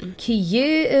one.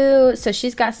 Cute. So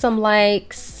she's got some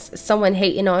likes. Someone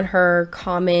hating on her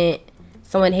comment.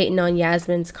 Someone hating on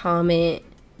Yasmin's comment.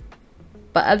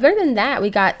 But other than that, we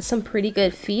got some pretty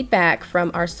good feedback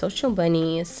from our social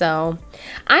bunny. So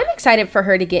I'm excited for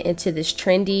her to get into this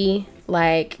trendy,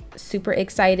 like super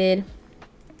excited.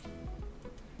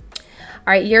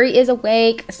 All right, Yuri is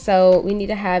awake, so we need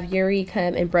to have Yuri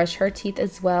come and brush her teeth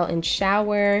as well and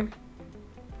shower.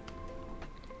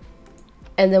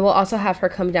 And then we'll also have her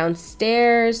come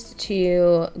downstairs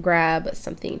to grab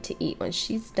something to eat when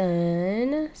she's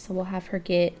done. So we'll have her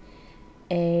get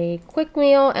a quick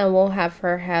meal and we'll have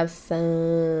her have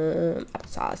some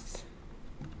applesauce.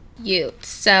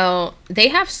 So they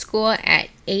have school at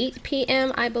 8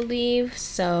 p.m. I believe,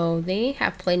 so they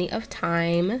have plenty of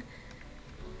time.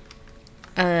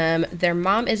 Their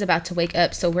mom is about to wake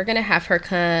up, so we're gonna have her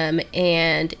come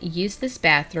and use this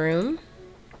bathroom.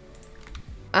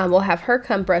 We'll have her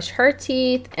come brush her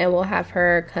teeth and we'll have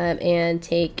her come and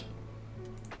take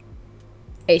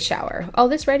a shower. Oh,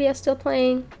 this radio's still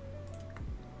playing.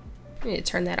 I need to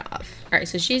turn that off. All right,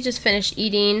 so she just finished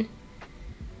eating.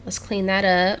 Let's clean that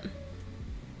up.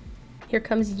 Here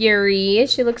comes Yuri.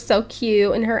 She looks so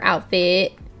cute in her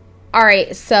outfit. All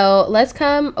right, so let's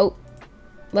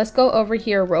go over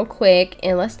here real quick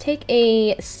and let's take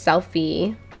a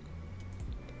selfie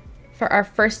for our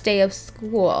first day of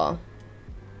school.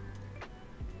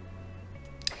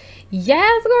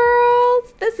 Yes,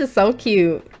 girls, this is so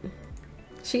cute.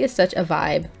 She is such a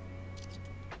vibe.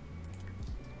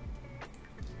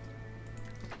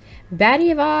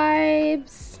 Baddie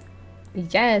vibes.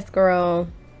 Yes, girl.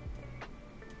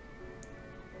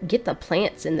 Get the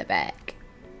plants in the back.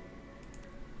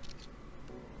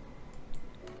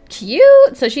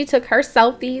 Cute. So she took her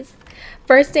selfies.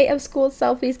 First day of school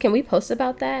selfies. Can we post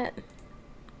about that?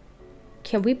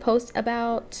 Can we post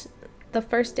about the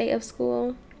first day of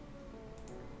school?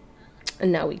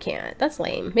 No, we can't. That's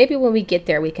lame. Maybe when we get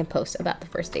there, we can post about the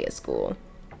first day of school.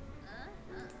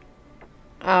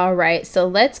 All right, so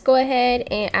let's go ahead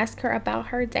and ask her about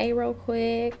her day real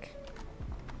quick.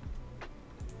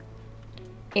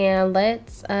 And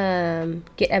let's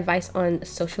get advice on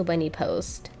social bunny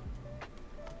post.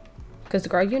 Because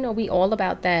girl, you know we all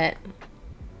about that.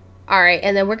 All right,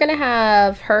 and then we're gonna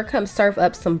have her come serve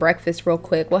up some breakfast real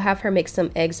quick. We'll have her make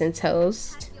some eggs and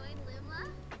toast.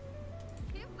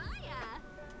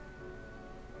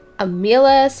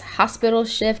 Amila's hospital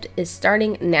shift is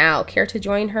starting now. Care to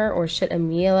join her, or should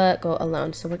Amila go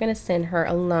alone? So we're gonna send her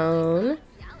alone.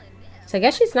 So I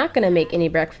guess she's not gonna make any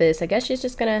breakfast. I guess she's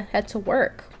just gonna head to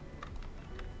work.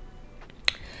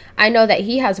 I know that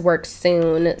he has work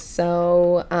soon,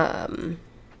 so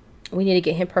we need to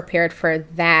get him prepared for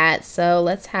that. So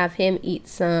let's have him eat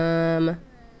some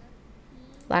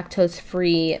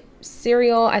lactose-free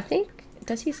cereal. I think,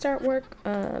 does he start work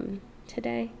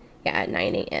today? Yeah, at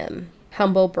 9 a.m.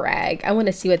 Humble brag. I want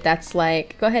to see what that's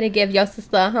like. Go ahead and give your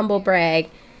sister a humble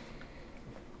brag.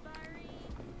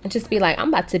 And just be like, I'm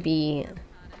about to be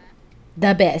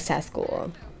the best at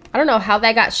school. I don't know how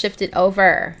that got shifted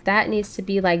over. That needs to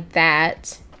be like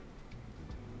that.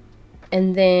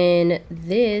 And then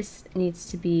this needs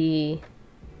to be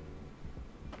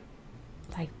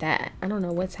like that. I don't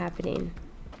know what's happening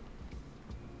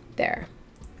there.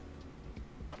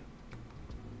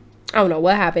 I don't know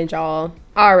what happened, y'all.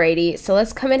 Alrighty, so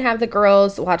let's come and have the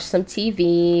girls watch some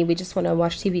TV. We just want to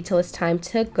watch TV till it's time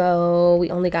to go. We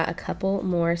only got a couple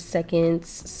more seconds,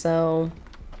 so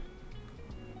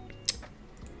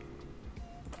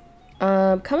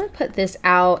come and put this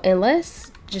out, and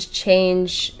let's just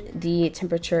change the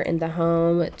temperature in the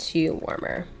home to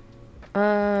warmer.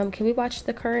 Can we watch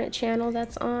the current channel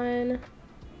that's on?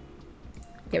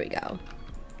 Here we go.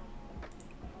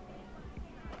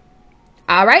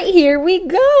 All right, here we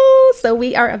go. So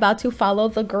we are about to follow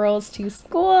the girls to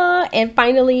school and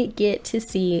finally get to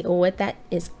see what that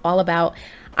is all about.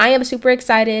 I am super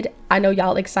excited. I know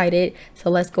y'all excited. So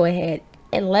let's go ahead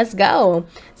and let's go.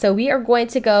 So we are going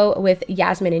to go with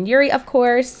Yasmin and Yuri, of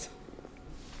course.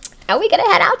 And we're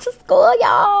gonna head out to school,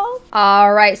 y'all.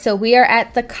 All right, so we are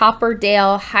at the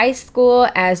Copperdale High School.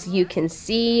 As you can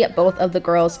see, both of the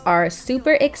girls are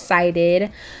super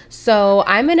excited. So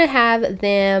I'm gonna have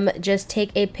them just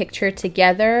take a picture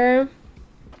together.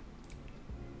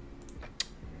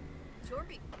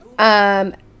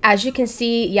 As you can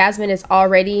see, Yasmin is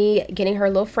already getting her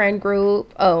little friend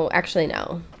group. Oh, actually,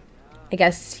 no. I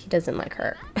guess he doesn't like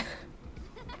her.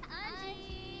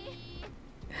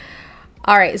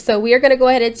 All right, so we are going to go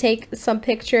ahead and take some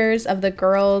pictures of the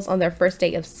girls on their first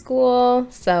day of school.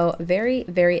 So very,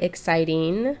 very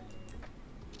exciting.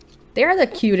 They are the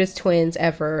cutest twins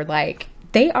ever. Like,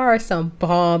 they are some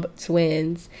bomb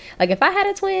twins. Like, if I had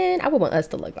a twin, I would want us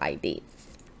to look like these.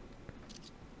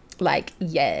 Like,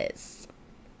 yes.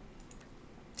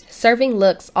 Serving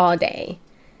looks all day.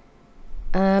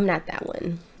 Not that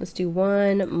one. Let's do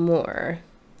one more.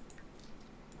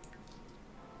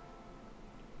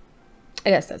 I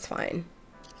guess that's fine.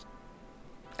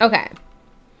 Okay.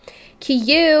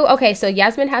 Kiyu. Okay, so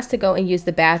Yasmin has to go and use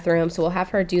the bathroom, so we'll have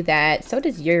her do that. So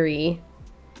does Yuri.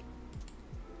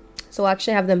 So we'll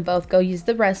actually have them both go use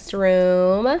the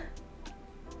restroom.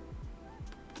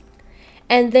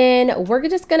 And then we're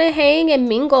just gonna hang and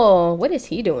mingle. What is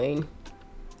he doing?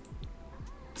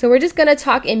 So we're just gonna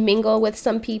talk and mingle with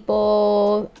some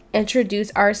people,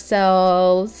 introduce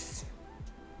ourselves.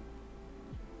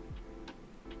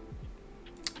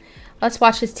 Let's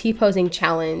watch this T-posing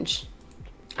challenge.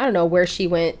 I don't know where she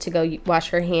went to go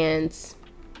wash her hands,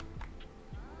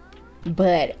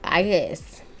 but I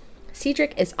guess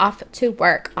Cedric is off to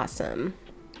work. Awesome.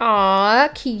 Aw,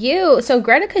 cute. So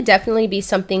Greta could definitely be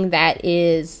something that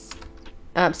is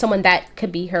someone that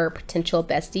could be her potential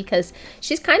bestie, because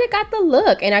she's kind of got the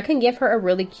look and I can give her a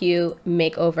really cute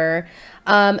makeover.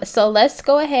 So let's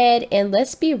go ahead and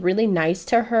let's be really nice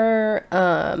to her.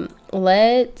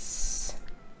 Let's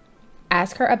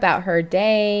ask her about her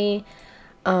day,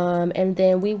 and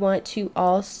then we want to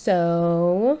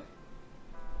also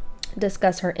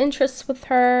discuss her interests with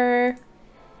her,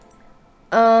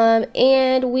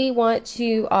 and we want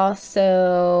to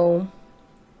also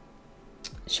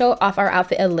show off our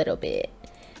outfit a little bit.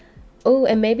 Oh,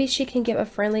 and maybe she can give a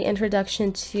friendly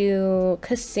introduction to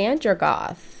Cassandra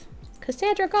Goth.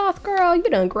 Cassandra Goth, girl, you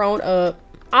done grown up.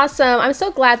 Awesome. I'm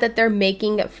so glad that they're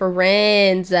making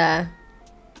friends. That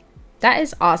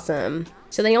is awesome.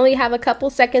 So they only have a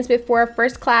couple seconds before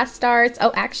first class starts.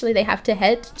 Oh, actually, they have to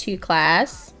head to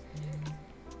class.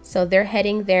 So they're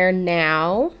heading there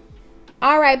now.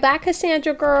 All right, bye,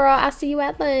 Cassandra girl. I'll see you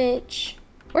at lunch.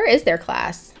 Where is their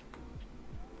class?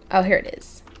 Oh, here it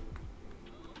is.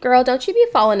 Girl, don't you be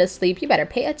falling asleep. You better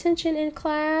pay attention in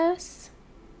class.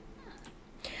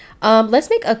 Let's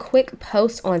make a quick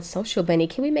post on Social Bunny.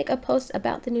 Can we make a post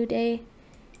about the new day?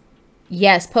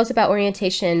 Yes, post about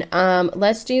orientation.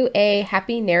 Let's do a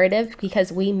happy narrative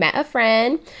because we met a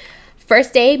friend.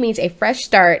 First day means a fresh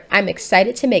start. I'm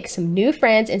excited to make some new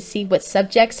friends and see what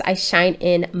subjects I shine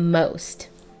in most.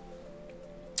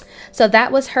 So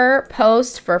that was her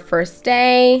post for first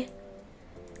day.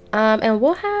 And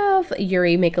we'll have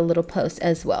Yuri make a little post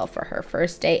as well for her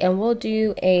first day, and we'll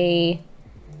do a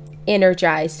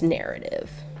energized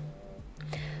narrative.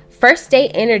 First day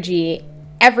energy,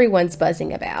 everyone's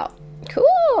buzzing about.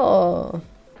 Cool.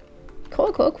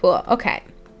 Cool, cool, cool. Okay.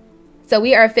 So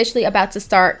we are officially about to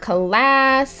start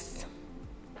class.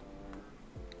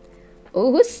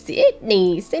 Ooh,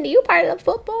 Sydney. Sydney, you part of the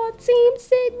football team,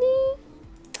 Sydney?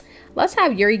 Let's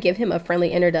have Yuri give him a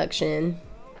friendly introduction.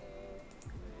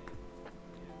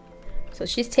 So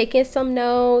she's taking some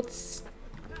notes.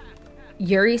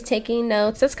 Yuri's taking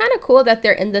notes. It's kind of cool that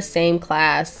they're in the same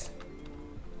class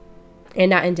and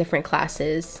not in different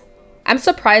classes. I'm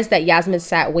surprised that Yasmin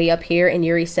sat way up here and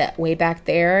Yuri sat way back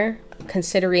there,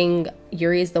 considering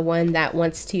Yuri is the one that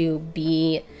wants to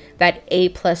be that A+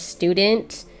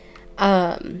 student.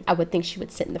 I would think she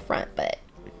would sit in the front, but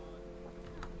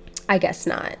I guess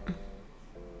not.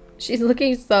 She's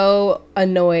looking so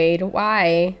annoyed.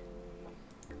 Why?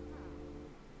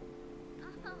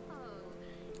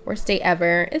 Worst day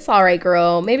ever. It's all right,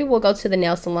 girl. Maybe we'll go to the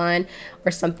nail salon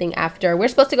or something after. We're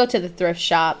supposed to go to the thrift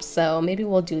shop, so maybe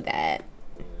we'll do that.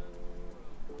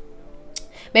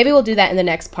 Maybe we'll do that in the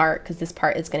next part, because this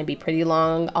part is going to be pretty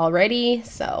long already.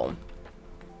 So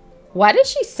why does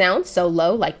she sound so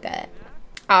low like that?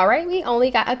 All right, we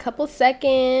only got a couple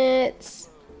seconds.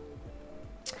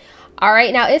 All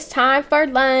right, now it's time for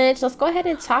lunch. Let's go ahead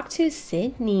and talk to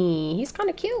Sydney. He's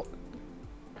kind of cute.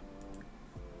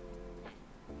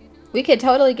 We could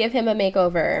totally give him a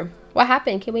makeover. What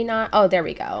happened? Can we not? Oh, there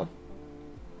we go.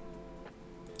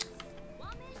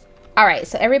 All right,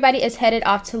 so everybody is headed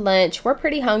off to lunch. We're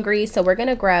pretty hungry, so we're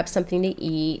gonna grab something to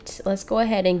eat. Let's go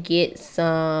ahead and get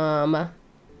some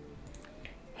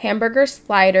hamburger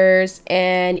sliders,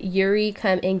 and Yuri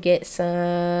come and get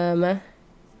some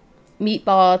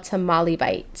meatball tamale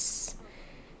bites.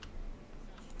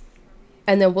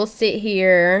 And then we'll sit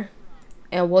here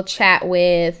and we'll chat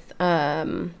with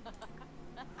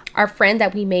our friend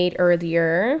that we made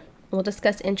earlier. We'll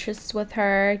discuss interests with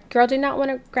her. Girl, do not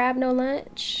want to grab no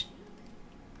lunch?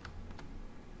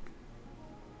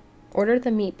 Order the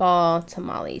meatball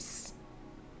tamales.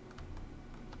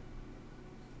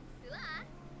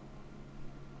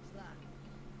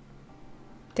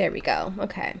 There we go.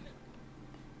 Okay.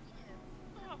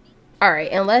 All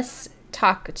right, and let's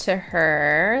talk to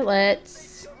her. Let's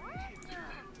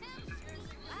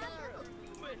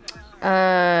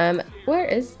where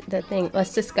is the thing?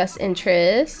 Let's discuss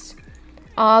interests.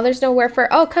 Oh, there's nowhere for,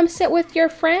 oh, come sit with your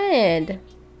friend.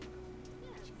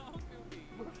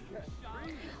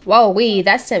 Whoa,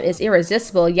 that sim is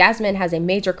irresistible. Yasmin has a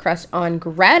major crush on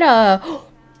Greta.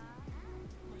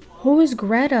 Who is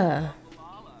Greta?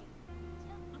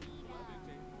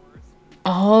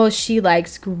 Oh, she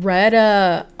likes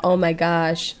Greta. Oh my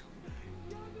gosh.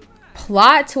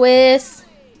 Plot twist.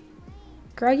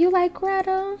 Girl, you like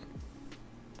Greta?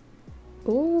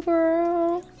 Ooh,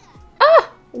 girl.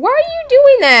 Ah, why are you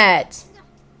doing that?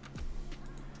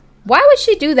 Why would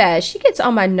she do that? She gets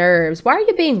on my nerves. Why are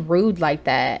you being rude like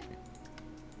that?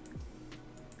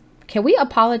 Can we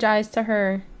apologize to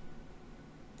her?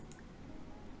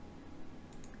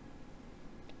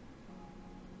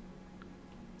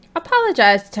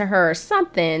 Apologize to her or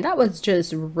something. That was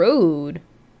just rude.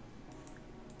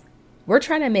 We're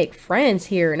trying to make friends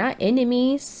here, not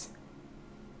enemies.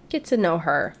 Get to know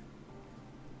her.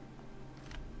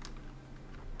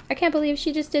 I can't believe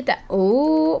she just did that.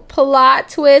 Ooh, plot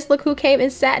twist. Look who came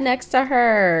and sat next to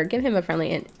her. Give him a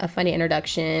funny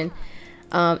introduction.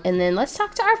 And then let's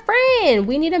talk to our friend.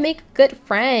 We need to make good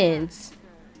friends.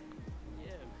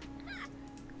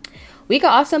 We could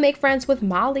also make friends with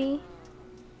Molly.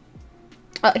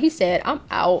 He said, I'm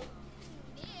out.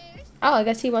 Oh, I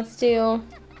guess he wants to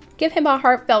give him a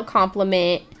heartfelt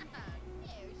compliment.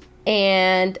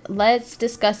 And let's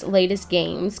discuss latest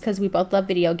games, because we both love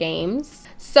video games.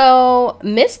 So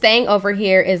Miss Thang over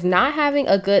here is not having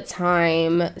a good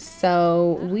time.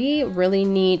 So we really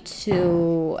need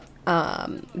to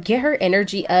get her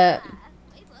energy up,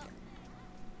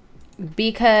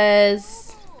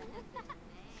 because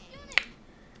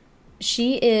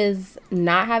she is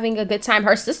not having a good time.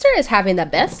 Her sister is having the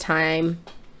best time.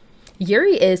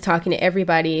 Yuri is talking to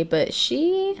everybody, but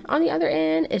she, on the other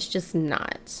end, is just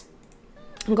not.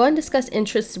 I'm going to discuss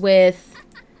interests with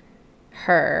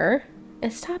her.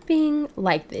 And stop being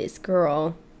like this,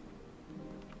 girl.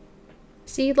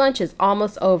 See, lunch is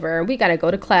almost over. We gotta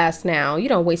go to class now. You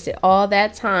don't wasted all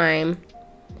that time.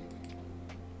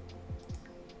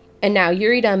 And now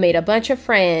Yuri done made a bunch of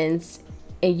friends.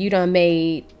 And you done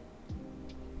made...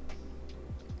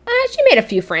 she made a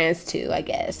few friends too, I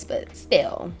guess, but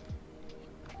still.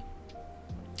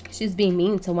 She's being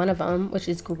mean to one of them, which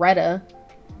is Greta,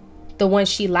 the one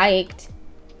she liked.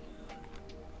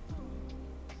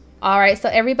 All right, so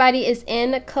everybody is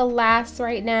in class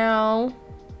right now.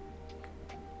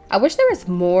 I wish there was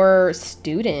more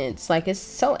students. Like, it's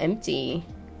so empty.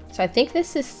 So I think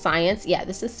this is science. Yeah,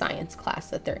 this is science class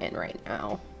that they're in right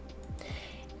now.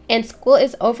 And school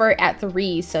is over at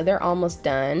 3, so they're almost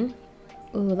done.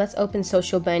 Ooh, let's open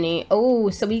Social Bunny. Oh,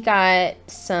 so we got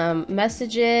some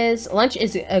messages. Lunch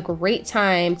is a great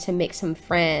time to make some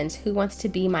friends. Who wants to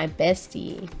be my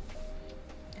bestie?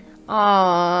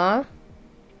 Aww.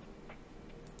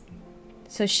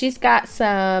 So she's got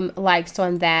some likes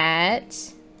on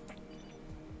that.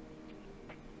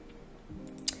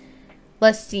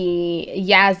 Let's see.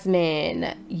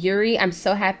 Yasmin. Yuri, I'm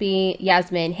so happy.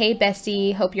 Yasmin, hey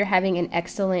bestie. Hope you're having an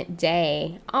excellent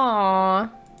day. Aww.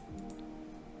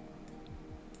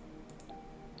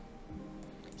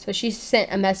 So she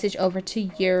sent a message over to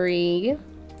Yuri.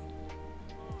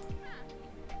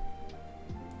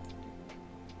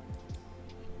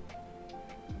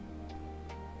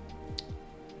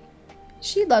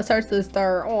 She loves her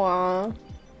sister. Aww.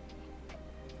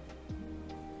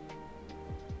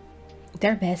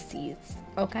 They're besties,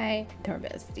 okay? They're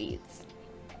besties.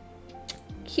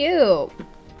 Cute.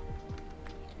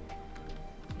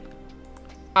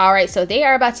 All right, so they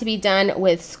are about to be done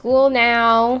with school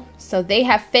now. So they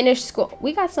have finished school.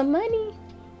 We got some money.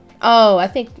 I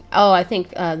think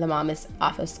the mom is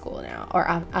off of school now, or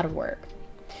out of work.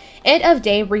 End of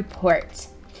day report.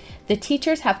 The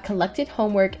teachers have collected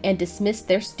homework and dismissed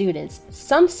their students.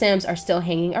 Some Sims are still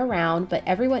hanging around, but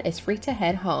everyone is free to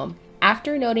head home.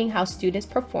 After noting how students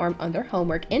performed on their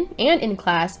homework and in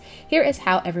class, here is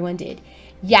how everyone did.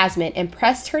 Yasmin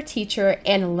impressed her teacher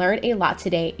and learned a lot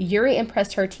today. Yuri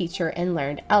impressed her teacher and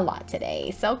learned a lot today.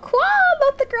 So cool.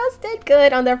 Both the girls did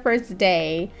good on their first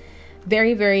day.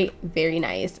 Very, very, very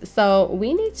nice. So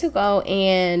we need to go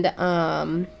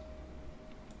and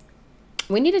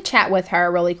we need to chat with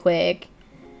her really quick.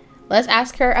 Let's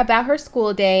ask her about her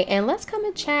school day, and let's come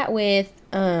and chat with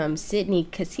Sydney,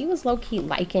 because he was low-key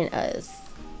liking us.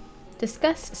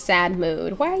 Discuss sad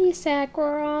mood. Why are you sad,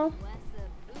 girl?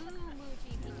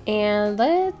 And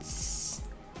let's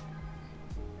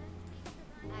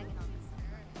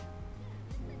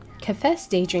confess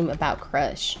daydream about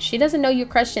crush. She doesn't know you're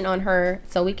crushing on her,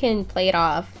 so we can play it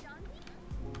off.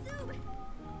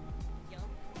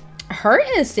 Her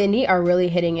and Sydney are really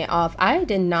hitting it off. I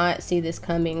did not see this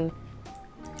coming.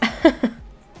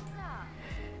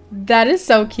 That is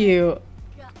so cute.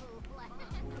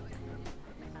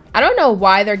 I don't know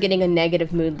why they're getting a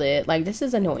negative mood lit. Like, this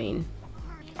is annoying.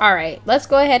 All right, let's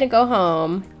go ahead and go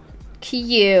home.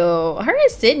 Cute. Her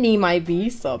and Sydney might be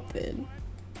something.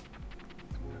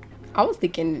 I was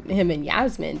thinking him and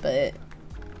Yasmin, but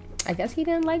I guess he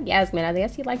didn't like Yasmin. I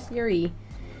guess he likes Yuri.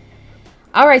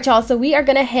 All right, y'all. So we are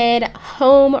going to head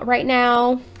home right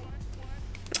now.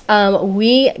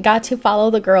 We got to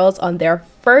follow the girls on their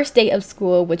first day of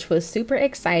school, which was super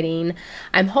exciting.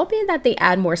 I'm hoping that they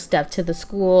add more stuff to the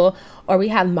school, or we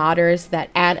have modders that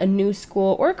add a new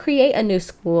school or create a new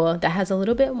school that has a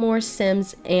little bit more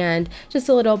Sims and just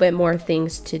a little bit more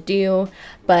things to do.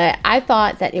 But I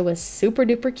thought that it was super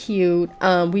duper cute.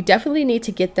 We definitely need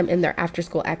to get them in their after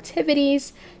school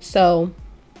activities. So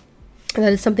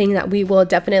that is something that we will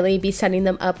definitely be setting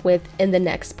them up with in the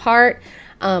next part.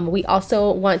 We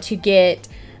also want to get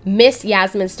Miss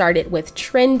Yasmin started with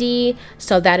Trendy,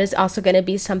 so that is also going to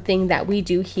be something that we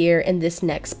do here in this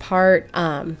next part,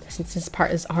 since this part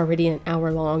is already an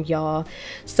hour long, y'all.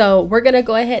 So we're going to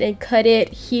go ahead and cut it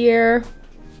here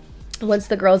once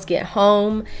the girls get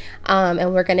home,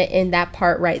 and we're going to end that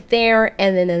part right there.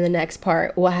 And then in the next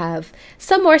part, we'll have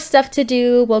some more stuff to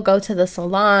do. We'll go to the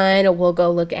salon, we'll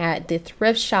go look at the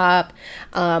thrift shop,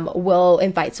 we'll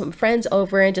invite some friends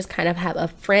over and just kind of have a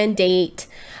friend date,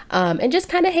 and just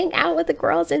kind of hang out with the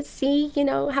girls and see, you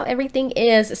know, how everything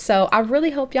is. So I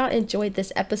really hope y'all enjoyed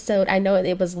this episode. I know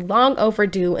it was long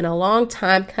overdue and a long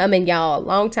time coming, y'all, a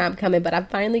long time coming, but I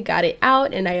finally got it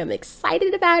out and I am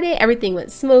excited about it. Everything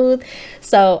went smooth,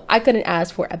 so I couldn't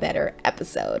ask for a better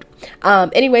episode.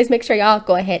 Anyways, make sure y'all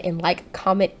go ahead and like,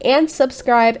 comment, and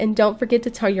subscribe, and don't forget to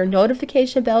turn your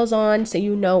notification bells on so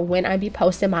you know when I be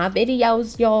posting my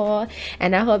videos, y'all.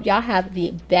 And I hope y'all have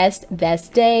the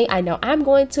best day. I know I'm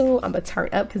going to. I'm gonna turn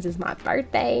up because it's my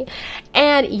birthday.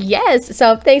 And yes,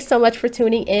 so thanks so much for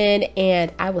tuning in,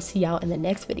 and I will see y'all in the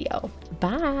next video.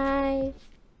 Bye.